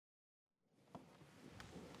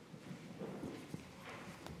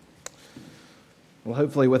Well,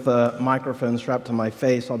 hopefully with a microphone strapped to my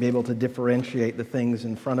face, I'll be able to differentiate the things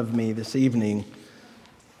in front of me this evening.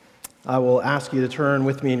 I will ask you to turn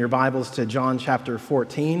with me in your Bibles to John chapter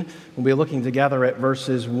 14. We'll be looking together at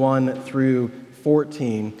verses 1 through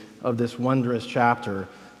 14 of this wondrous chapter.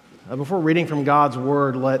 Before reading from God's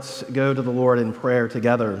Word, let's go to the Lord in prayer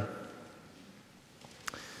together.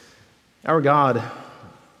 Our God,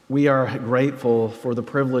 we are grateful for the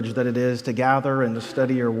privilege that it is to gather and to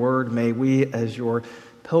study your word. May we, as your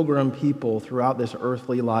pilgrim people throughout this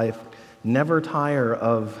earthly life, never tire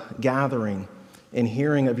of gathering and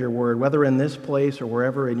hearing of your word, whether in this place or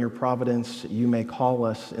wherever in your providence you may call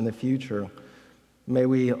us in the future. May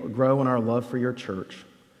we grow in our love for your church.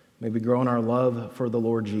 May we grow in our love for the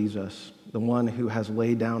Lord Jesus, the one who has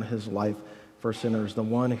laid down his life for sinners, the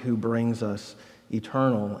one who brings us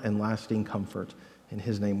eternal and lasting comfort. In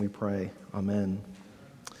his name we pray. Amen.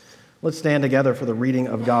 Let's stand together for the reading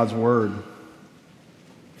of God's word.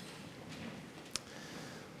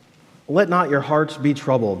 Let not your hearts be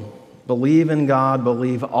troubled. Believe in God,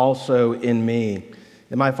 believe also in me.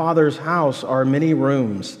 In my Father's house are many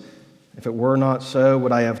rooms. If it were not so,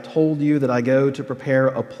 would I have told you that I go to prepare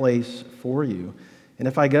a place for you? And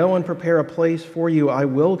if I go and prepare a place for you, I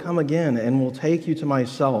will come again and will take you to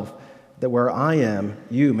myself, that where I am,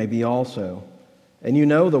 you may be also. And you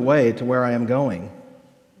know the way to where I am going.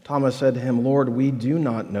 Thomas said to him, Lord, we do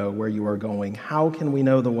not know where you are going. How can we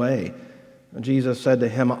know the way? And Jesus said to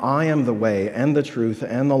him, I am the way and the truth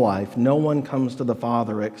and the life. No one comes to the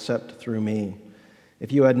Father except through me.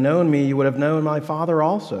 If you had known me, you would have known my Father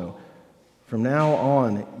also. From now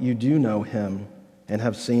on, you do know him and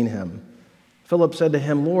have seen him. Philip said to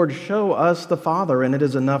him, Lord, show us the Father, and it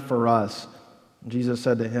is enough for us. And Jesus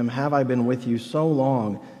said to him, have I been with you so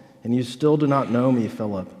long, and you still do not know me,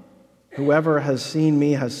 Philip? Whoever has seen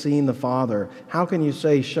me has seen the Father. How can you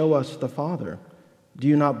say, show us the Father? Do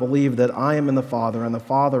you not believe that I am in the Father, and the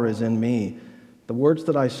Father is in me? The words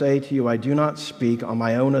that I say to you, I do not speak on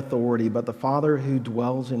my own authority, but the Father who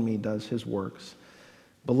dwells in me does his works.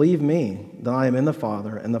 Believe me that I am in the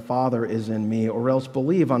Father, and the Father is in me, or else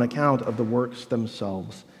believe on account of the works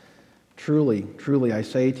themselves. Truly, truly, I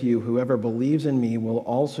say to you, whoever believes in me will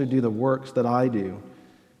also do the works that I do.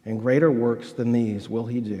 And greater works than these will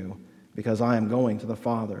he do, because I am going to the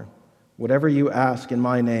Father. Whatever you ask in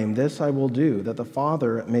my name, this I will do, that the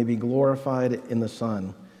Father may be glorified in the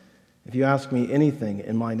Son. If you ask me anything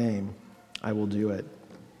in my name, I will do it.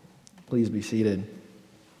 Please be seated.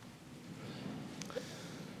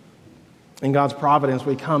 In God's providence,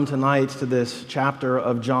 we come tonight to this chapter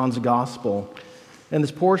of John's Gospel. And this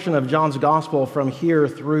portion of John's Gospel from here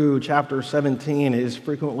through chapter 17 is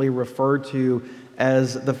frequently referred to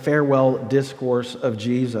as the farewell discourse of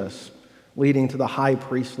Jesus, leading to the high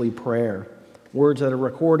priestly prayer, words that are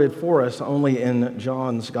recorded for us only in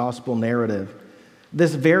John's gospel narrative.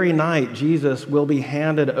 This very night, Jesus will be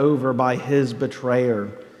handed over by his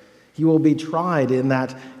betrayer. He will be tried in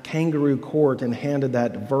that kangaroo court and handed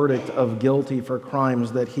that verdict of guilty for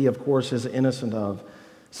crimes that he, of course, is innocent of,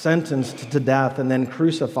 sentenced to death and then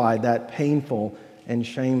crucified, that painful and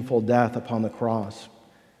shameful death upon the cross.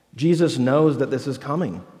 Jesus knows that this is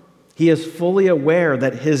coming. He is fully aware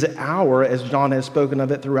that his hour, as John has spoken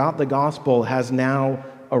of it throughout the gospel, has now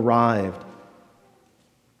arrived.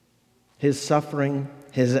 His suffering,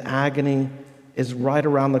 his agony is right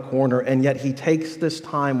around the corner, and yet he takes this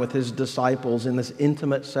time with his disciples in this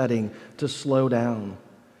intimate setting to slow down,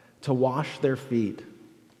 to wash their feet,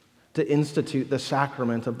 to institute the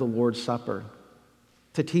sacrament of the Lord's Supper,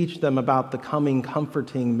 to teach them about the coming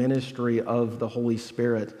comforting ministry of the Holy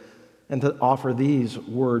Spirit, and to offer these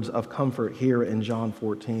words of comfort here in John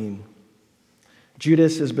 14.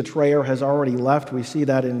 Judas, his betrayer, has already left. We see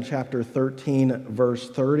that in chapter 13, verse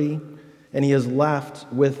 30. And he is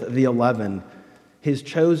left with the 11, his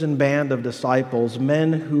chosen band of disciples,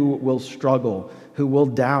 men who will struggle, who will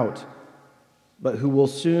doubt, but who will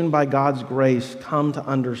soon, by God's grace, come to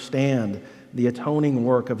understand the atoning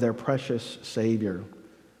work of their precious Savior.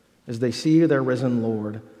 As they see their risen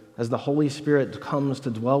Lord, as the Holy Spirit comes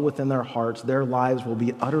to dwell within their hearts, their lives will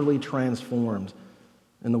be utterly transformed,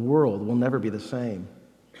 and the world will never be the same.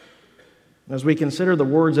 As we consider the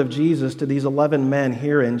words of Jesus to these 11 men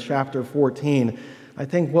here in chapter 14, I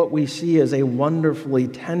think what we see is a wonderfully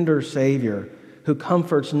tender Savior who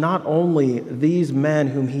comforts not only these men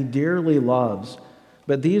whom he dearly loves,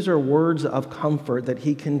 but these are words of comfort that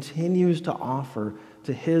he continues to offer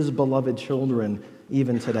to his beloved children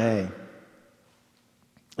even today.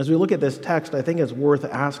 As we look at this text, I think it's worth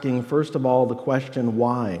asking, first of all, the question,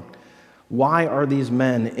 why? Why are these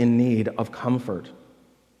men in need of comfort?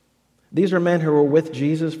 These are men who were with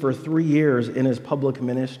Jesus for 3 years in his public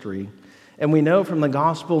ministry. And we know from the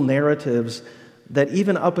gospel narratives that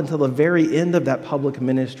even up until the very end of that public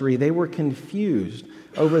ministry, they were confused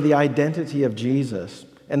over the identity of Jesus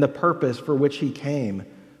and the purpose for which he came.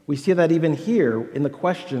 We see that even here in the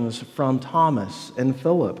questions from Thomas and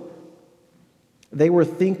Philip. They were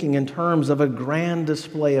thinking in terms of a grand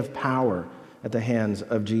display of power at the hands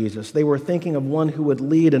of Jesus. They were thinking of one who would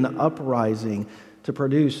lead an uprising to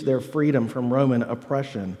produce their freedom from Roman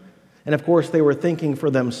oppression. And of course, they were thinking for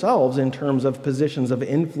themselves in terms of positions of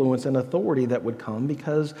influence and authority that would come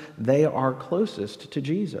because they are closest to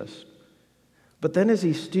Jesus. But then as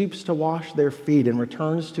he stoops to wash their feet and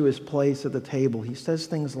returns to his place at the table, he says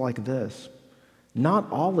things like this: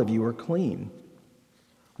 "Not all of you are clean.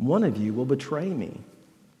 One of you will betray me.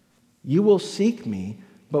 You will seek me,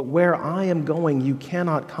 but where I am going, you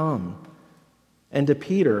cannot come. And to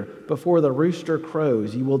Peter, before the rooster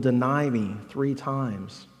crows, you will deny me 3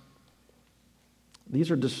 times." These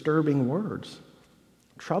are disturbing words,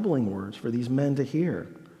 troubling words for these men to hear.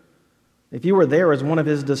 If you were there as one of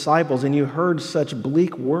his disciples and you heard such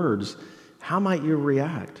bleak words, how might you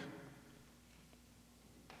react?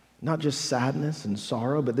 Not just sadness and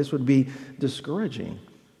sorrow, but this would be discouraging,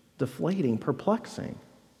 deflating, perplexing.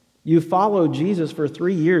 You followed Jesus for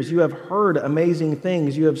 3 years. You have heard amazing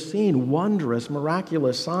things. You have seen wondrous,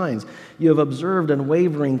 miraculous signs. You have observed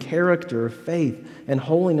unwavering character, faith, and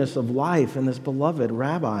holiness of life in this beloved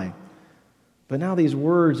rabbi. But now these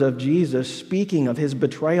words of Jesus speaking of his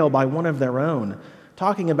betrayal by one of their own,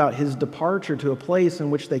 talking about his departure to a place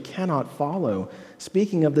in which they cannot follow,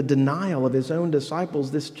 speaking of the denial of his own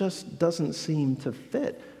disciples, this just doesn't seem to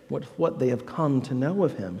fit with what they have come to know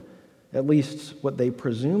of him. At least what they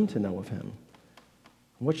presume to know of him.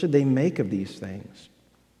 What should they make of these things?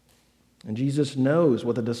 And Jesus knows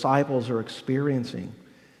what the disciples are experiencing.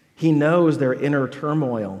 He knows their inner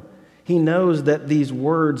turmoil. He knows that these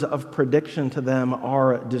words of prediction to them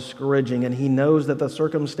are discouraging, and he knows that the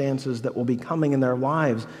circumstances that will be coming in their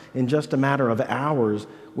lives in just a matter of hours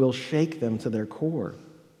will shake them to their core.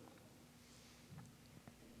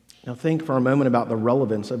 Now think for a moment about the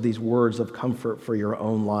relevance of these words of comfort for your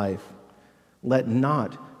own life. Let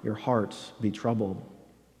not your hearts be troubled.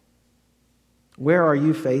 Where are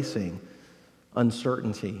you facing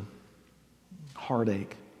uncertainty,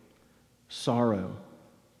 heartache, sorrow,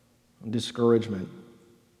 discouragement?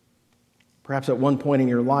 Perhaps at one point in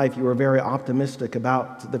your life you were very optimistic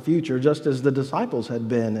about the future, just as the disciples had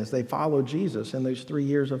been as they followed Jesus in those 3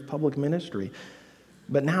 years of public ministry.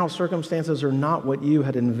 But now circumstances are not what you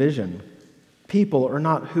had envisioned. People are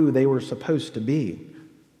not who they were supposed to be.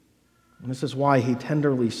 And this is why he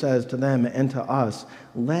tenderly says to them and to us,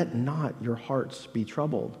 let not your hearts be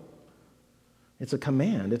troubled. It's a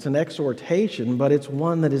command, it's an exhortation, but it's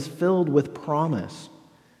one that is filled with promise.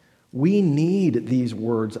 We need these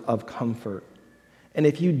words of comfort. And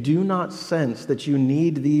if you do not sense that you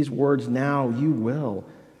need these words now, you will.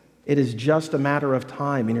 It is just a matter of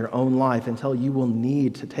time in your own life until you will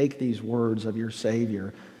need to take these words of your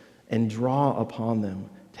Savior and draw upon them,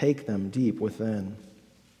 take them deep within.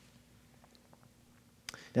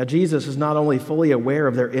 Now, Jesus is not only fully aware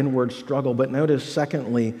of their inward struggle, but notice,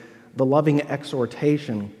 secondly, the loving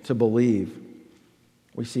exhortation to believe.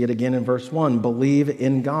 We see it again in verse 1. Believe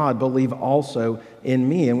in God, believe also in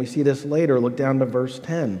me. And we see this later. Look down to verse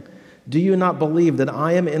 10. Do you not believe that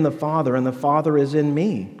I am in the Father and the Father is in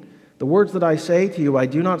me? The words that I say to you, I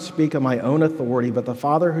do not speak of my own authority, but the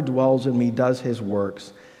Father who dwells in me does his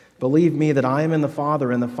works. Believe me that I am in the Father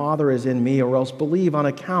and the Father is in me, or else believe on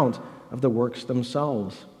account of the works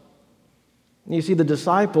themselves. You see, the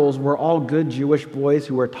disciples were all good Jewish boys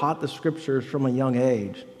who were taught the Scriptures from a young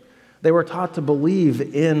age. They were taught to believe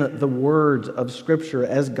in the words of Scripture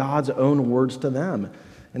as God's own words to them.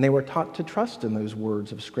 And they were taught to trust in those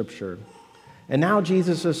words of Scripture. And now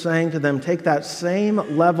Jesus is saying to them, take that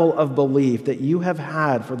same level of belief that you have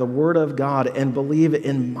had for the Word of God and believe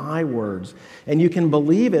in my words. And you can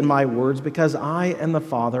believe in my words because I and the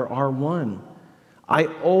Father are one. I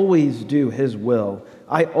always do his will.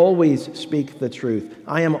 I always speak the truth.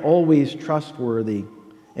 I am always trustworthy.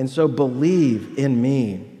 And so believe in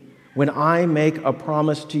me. When I make a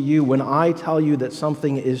promise to you, when I tell you that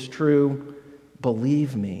something is true,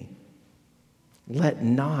 believe me. Let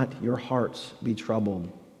not your hearts be troubled.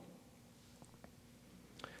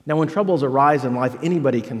 Now, when troubles arise in life,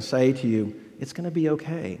 anybody can say to you, it's going to be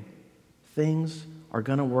okay. Things are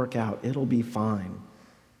going to work out. It'll be fine.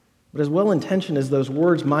 But as well-intentioned as those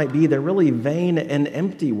words might be, they're really vain and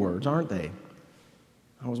empty words, aren't they?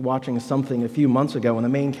 I was watching something a few months ago, and the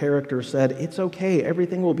main character said, "It's okay,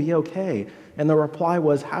 everything will be okay." And the reply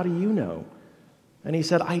was, "How do you know?" And he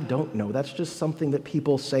said, "I don't know. That's just something that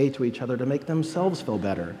people say to each other to make themselves feel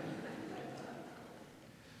better."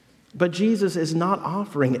 But Jesus is not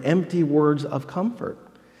offering empty words of comfort.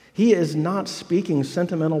 He is not speaking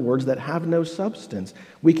sentimental words that have no substance.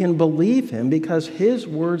 We can believe him because his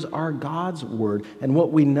words are God's word, and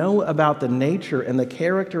what we know about the nature and the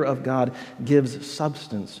character of God gives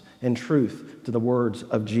substance and truth to the words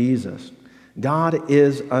of Jesus. God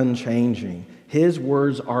is unchanging. His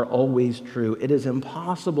words are always true. It is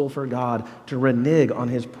impossible for God to renege on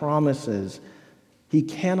his promises. He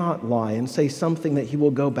cannot lie and say something that he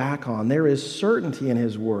will go back on. There is certainty in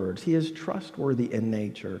his words. He is trustworthy in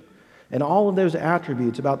nature. And all of those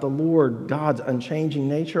attributes about the Lord, God's unchanging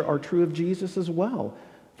nature, are true of Jesus as well.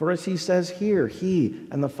 For as he says here, he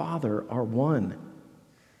and the Father are one.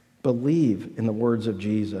 Believe in the words of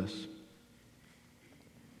Jesus.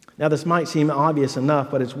 Now, this might seem obvious enough,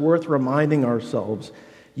 but it's worth reminding ourselves.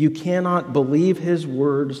 You cannot believe his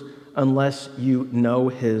words unless you know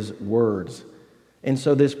his words. And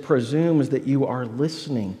so this presumes that you are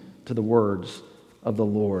listening to the words of the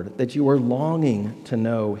Lord, that you are longing to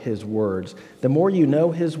know his words. The more you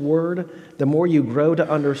know his word, the more you grow to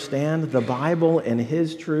understand the Bible and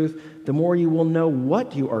his truth, the more you will know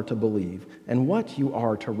what you are to believe and what you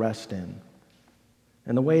are to rest in.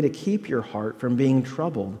 And the way to keep your heart from being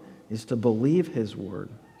troubled is to believe his word,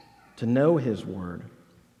 to know his word.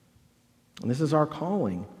 And this is our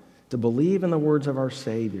calling, to believe in the words of our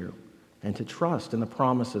Savior and to trust in the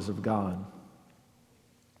promises of God.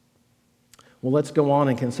 Well, let's go on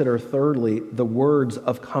and consider thirdly the words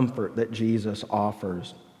of comfort that Jesus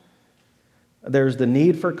offers. There's the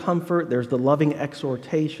need for comfort. There's the loving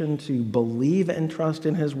exhortation to believe and trust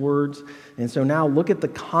in his words. And so now look at the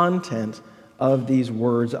content of these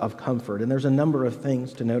words of comfort. And there's a number of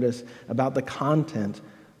things to notice about the content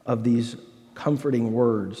of these comforting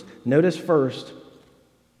words. Notice first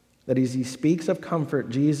that as he speaks of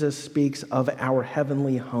comfort, Jesus speaks of our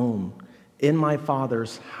heavenly home. In my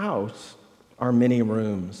Father's house are many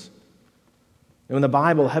rooms. And in the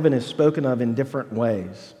Bible, heaven is spoken of in different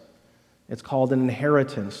ways. It's called an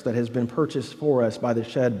inheritance that has been purchased for us by the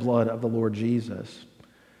shed blood of the Lord Jesus.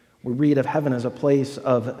 We read of heaven as a place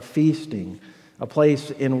of feasting, a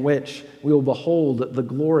place in which we will behold the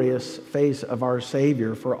glorious face of our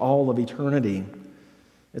Savior for all of eternity.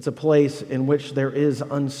 It's a place in which there is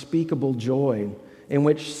unspeakable joy, in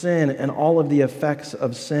which sin and all of the effects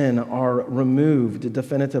of sin are removed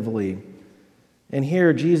definitively. And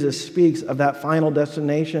here Jesus speaks of that final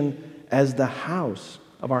destination as the house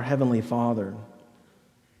of our Heavenly Father.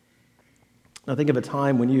 Now think of a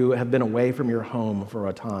time when you have been away from your home for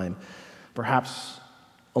a time, perhaps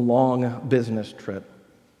a long business trip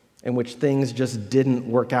in which things just didn't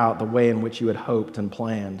work out the way in which you had hoped and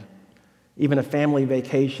planned. Even a family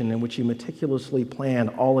vacation in which you meticulously planned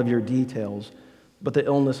all of your details, but the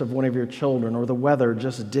illness of one of your children or the weather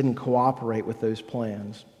just didn't cooperate with those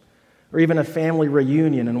plans. Or even a family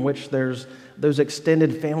reunion in which there's those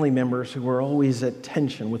extended family members who are always at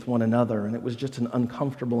tension with one another, and it was just an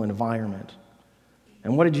uncomfortable environment.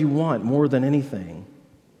 And what did you want more than anything?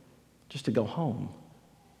 Just to go home.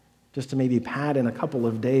 Just to maybe pad in a couple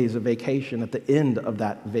of days of vacation at the end of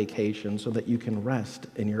that vacation so that you can rest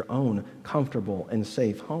in your own comfortable and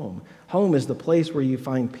safe home. Home is the place where you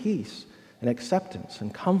find peace and acceptance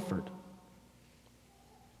and comfort.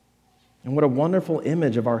 And what a wonderful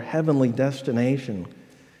image of our heavenly destination.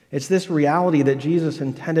 It's this reality that Jesus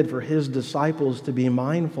intended for his disciples to be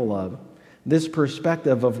mindful of, this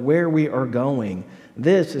perspective of where we are going.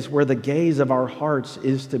 This is where the gaze of our hearts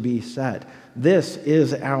is to be set. This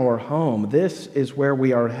is our home. This is where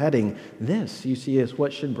we are heading. This, you see, is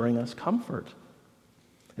what should bring us comfort.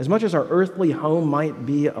 As much as our earthly home might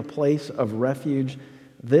be a place of refuge,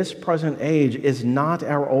 this present age is not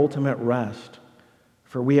our ultimate rest.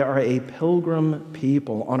 For we are a pilgrim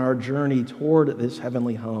people on our journey toward this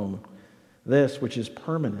heavenly home, this which is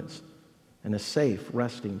permanent and a safe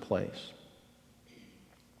resting place.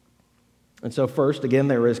 And so first, again,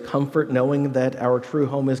 there is comfort knowing that our true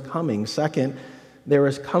home is coming. Second, there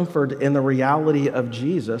is comfort in the reality of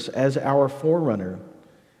Jesus as our forerunner.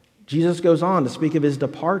 Jesus goes on to speak of his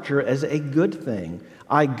departure as a good thing.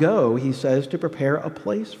 I go, he says, to prepare a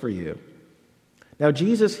place for you. Now,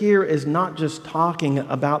 Jesus here is not just talking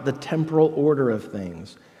about the temporal order of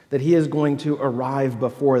things, that he is going to arrive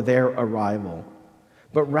before their arrival,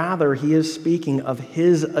 but rather he is speaking of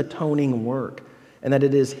his atoning work, and that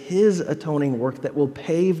it is his atoning work that will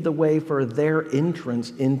pave the way for their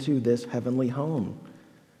entrance into this heavenly home.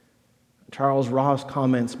 Charles Ross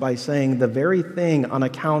comments by saying, "The very thing on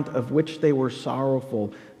account of which they were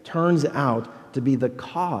sorrowful turns out to be the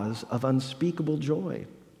cause of unspeakable joy."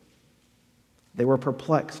 They were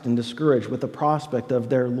perplexed and discouraged with the prospect of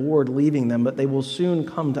their Lord leaving them, but they will soon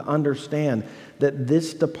come to understand that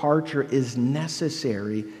this departure is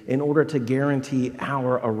necessary in order to guarantee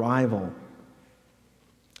our arrival.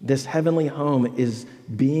 This heavenly home is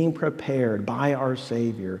being prepared by our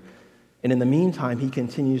Savior, and in the meantime, he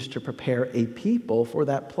continues to prepare a people for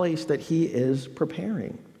that place that he is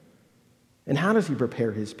preparing. And how does he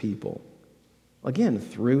prepare his people? Again,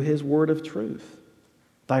 through his word of truth.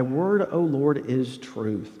 Thy word, O Lord, is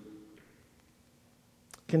truth.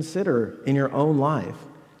 Consider in your own life,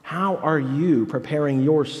 how are you preparing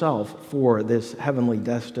yourself for this heavenly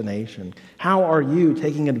destination? How are you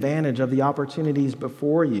taking advantage of the opportunities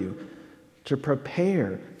before you to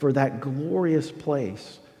prepare for that glorious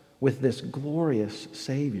place with this glorious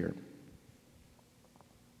Savior?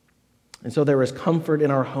 And so there is comfort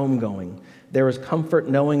in our homegoing. There is comfort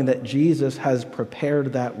knowing that Jesus has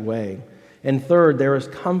prepared that way. And third, there is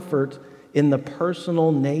comfort in the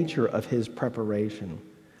personal nature of his preparation.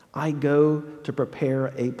 I go to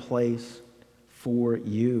prepare a place for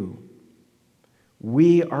you.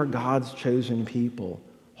 We are God's chosen people,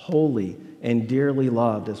 holy and dearly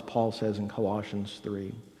loved, as Paul says in Colossians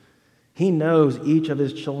 3. He knows each of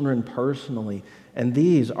his children personally, and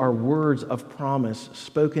these are words of promise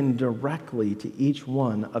spoken directly to each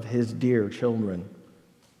one of his dear children.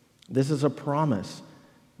 This is a promise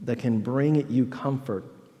that can bring you comfort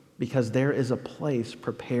because there is a place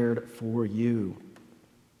prepared for you.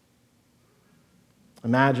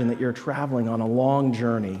 Imagine that you're traveling on a long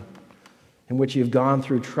journey in which you've gone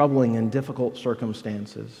through troubling and difficult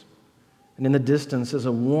circumstances. And in the distance is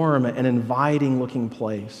a warm and inviting-looking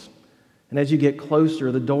place. And as you get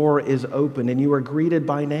closer, the door is opened and you are greeted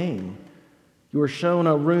by name. You are shown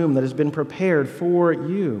a room that has been prepared for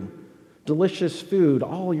you. Delicious food,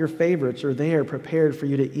 all your favorites are there prepared for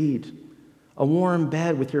you to eat. A warm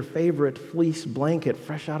bed with your favorite fleece blanket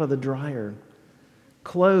fresh out of the dryer.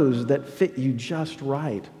 Clothes that fit you just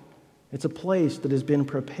right. It's a place that has been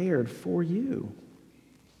prepared for you.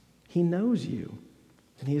 He knows you,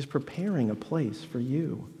 and he is preparing a place for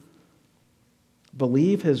you.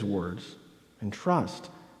 Believe his words and trust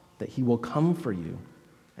that he will come for you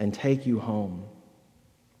and take you home.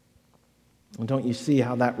 And don't you see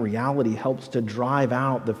how that reality helps to drive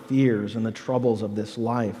out the fears and the troubles of this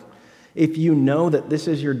life? If you know that this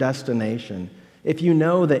is your destination, if you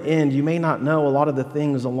know the end, you may not know a lot of the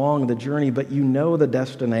things along the journey, but you know the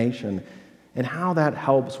destination and how that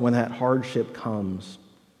helps when that hardship comes.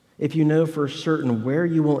 If you know for certain where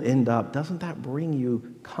you will end up, doesn't that bring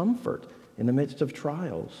you comfort in the midst of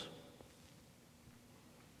trials?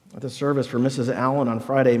 At the service for Mrs. Allen on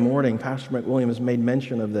Friday morning, Pastor McWilliams made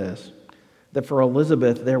mention of this, that for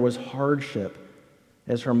Elizabeth there was hardship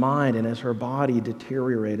as her mind and as her body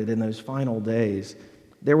deteriorated in those final days.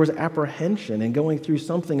 There was apprehension and going through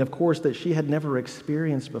something, of course, that she had never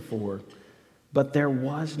experienced before. But there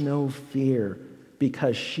was no fear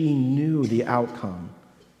because she knew the outcome.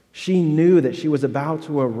 She knew that she was about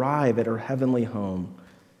to arrive at her heavenly home,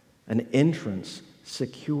 an entrance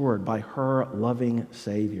secured by her loving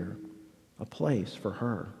Savior, a place for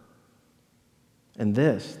her. And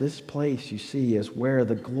this place, you see, is where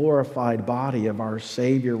the glorified body of our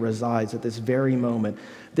Savior resides at this very moment.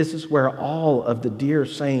 This is where all of the dear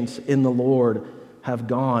saints in the Lord have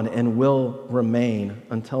gone and will remain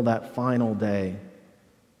until that final day.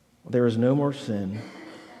 There is no more sin.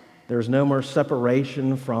 There is no more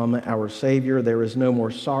separation from our Savior. There is no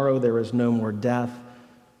more sorrow. There is no more death.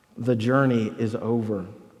 The journey is over.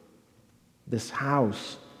 This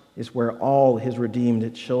house is where all his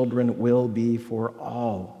redeemed children will be for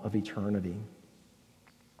all of eternity.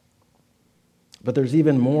 But there's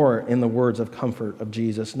even more in the words of comfort of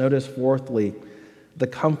Jesus. Notice, fourthly, the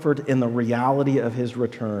comfort in the reality of his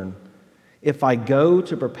return. If I go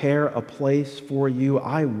to prepare a place for you,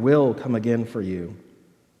 I will come again for you.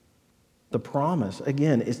 The promise,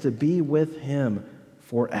 again, is to be with him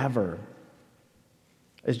forever.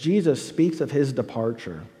 As Jesus speaks of his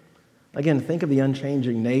departure, again, think of the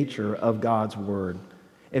unchanging nature of God's word.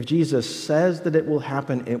 If Jesus says that it will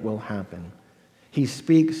happen, it will happen. He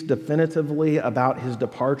speaks definitively about his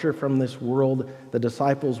departure from this world. The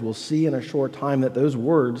disciples will see in a short time that those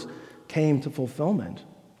words came to fulfillment.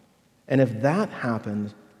 And if that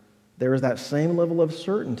happens, there is that same level of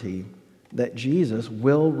certainty that Jesus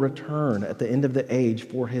will return at the end of the age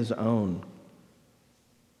for his own.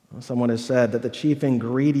 Someone has said that the chief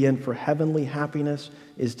ingredient for heavenly happiness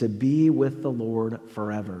is to be with the Lord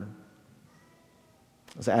forever.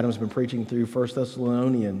 As Adam's been preaching through 1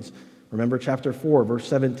 Thessalonians, remember chapter 4, verse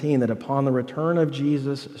 17, that upon the return of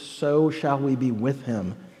Jesus, so shall we be with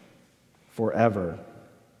him forever.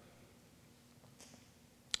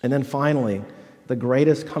 And then finally, the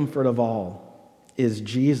greatest comfort of all is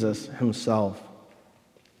Jesus himself.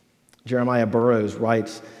 Jeremiah Burroughs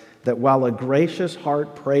writes that while a gracious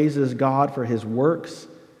heart praises God for his works,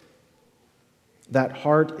 that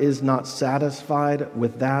heart is not satisfied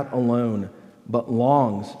with that alone, but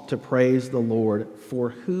longs to praise the Lord for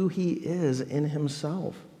who he is in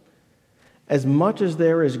himself. As much as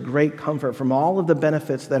there is great comfort from all of the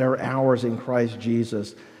benefits that are ours in Christ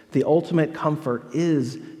Jesus, the ultimate comfort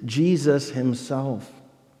is Jesus himself.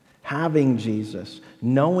 Having Jesus,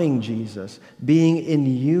 knowing Jesus, being in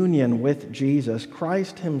union with Jesus,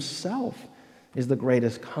 Christ himself is the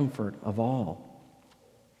greatest comfort of all.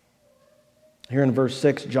 Here in verse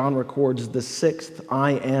 6, John records the sixth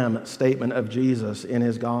I am statement of Jesus in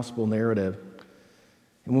his gospel narrative.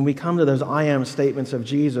 And when we come to those I am statements of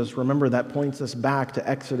Jesus, remember that points us back to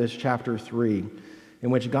Exodus chapter 3,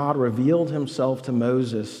 in which God revealed himself to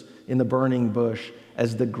Moses in the burning bush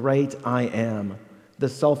as the great I am, the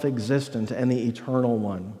self-existent and the eternal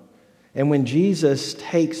one. And when Jesus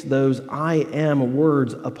takes those I am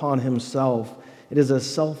words upon himself, it is a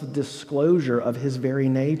self-disclosure of his very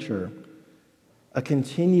nature, a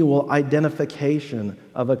continual identification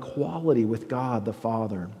of equality with God the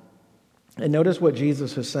Father. And notice what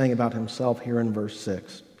Jesus is saying about himself here in verse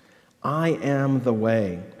 6. I am the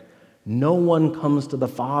way. No one comes to the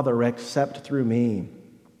Father except through me.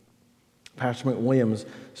 Pastor McWilliams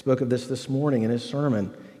spoke of this morning in his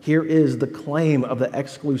sermon. Here is the claim of the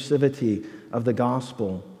exclusivity of the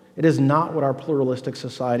gospel. It is not what our pluralistic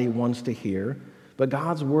society wants to hear, but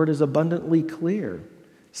God's word is abundantly clear.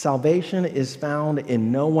 Salvation is found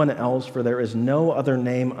in no one else, for there is no other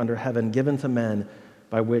name under heaven given to men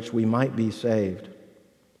by which we might be saved.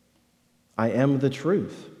 I am the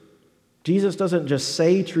truth. Jesus doesn't just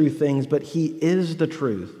say true things, but he is the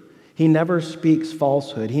truth. He never speaks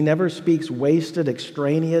falsehood. He never speaks wasted,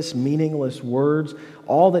 extraneous, meaningless words.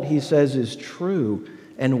 All that he says is true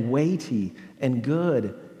and weighty and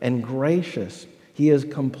good and gracious. He is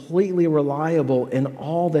completely reliable in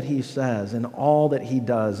all that he says, in all that he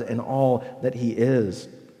does, and all that he is.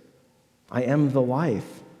 I am the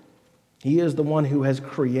life. He is the one who has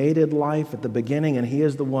created life at the beginning, and he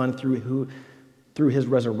is the one through his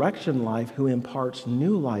resurrection life who imparts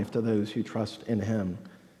new life to those who trust in him.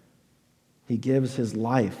 He gives his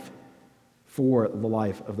life for the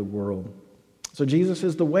life of the world. So Jesus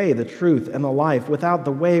is the way, the truth, and the life. Without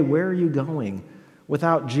the way, where are you going?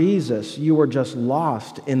 Without Jesus, you are just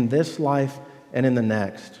lost in this life and in the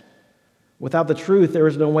next. Without the truth, there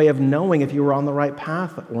is no way of knowing if you were on the right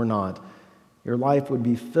path or not. Your life would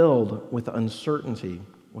be filled with uncertainty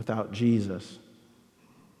without Jesus.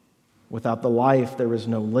 Without the life, there is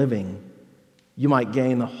no living. You might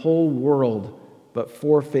gain the whole world, but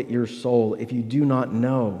forfeit your soul if you do not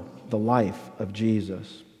know the life of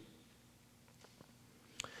Jesus.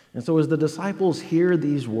 And so as the disciples hear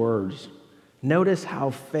these words, notice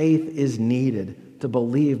how faith is needed to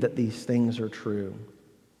believe that these things are true.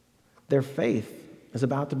 Their faith is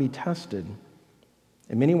about to be tested.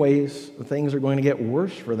 In many ways, things are going to get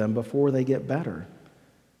worse for them before they get better.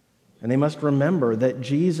 And they must remember that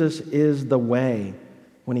Jesus is the way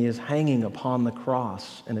when he is hanging upon the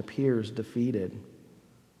cross and appears defeated.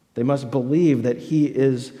 They must believe that he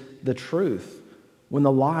is the truth when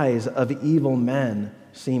the lies of evil men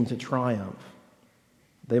seem to triumph.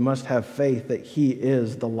 They must have faith that he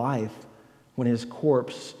is the life when his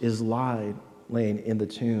corpse is laying in the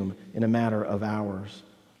tomb in a matter of hours.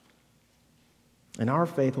 And our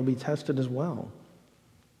faith will be tested as well.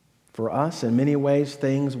 For us, in many ways,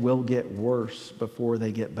 things will get worse before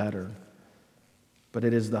they get better. But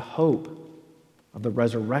it is the hope of the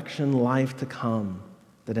resurrection life to come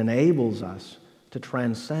that enables us to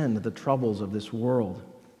transcend the troubles of this world.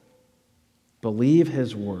 Believe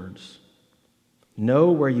his words.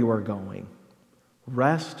 Know where you are going.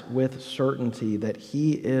 Rest with certainty that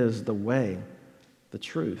he is the way, the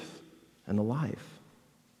truth, and the life.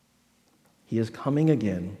 He is coming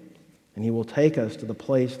again, and he will take us to the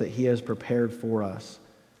place that he has prepared for us,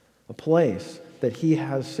 a place that he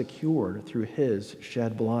has secured through his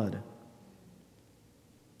shed blood.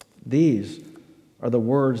 These are the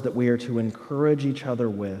words that we are to encourage each other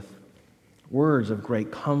with, words of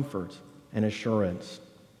great comfort and assurance.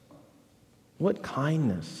 What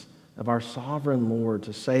kindness of our sovereign Lord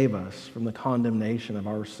to save us from the condemnation of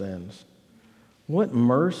our sins. What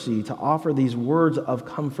mercy to offer these words of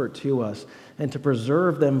comfort to us and to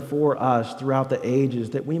preserve them for us throughout the ages,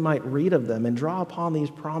 that we might read of them and draw upon these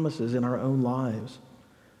promises in our own lives.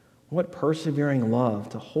 What persevering love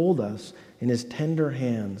to hold us in his tender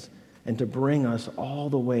hands and to bring us all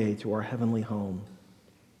the way to our heavenly home.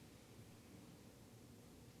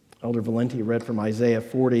 Elder Valenti read from Isaiah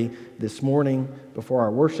 40 this morning before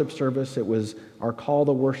our worship service. It was our call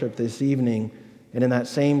to worship this evening. And in that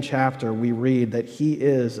same chapter, we read that he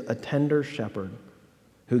is a tender shepherd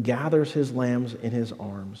who gathers his lambs in his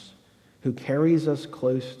arms, who carries us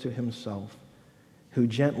close to himself, who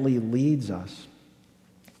gently leads us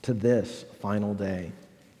to this final day.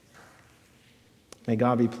 May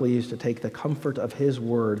God be pleased to take the comfort of his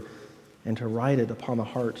word and to write it upon the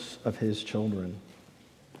hearts of his children.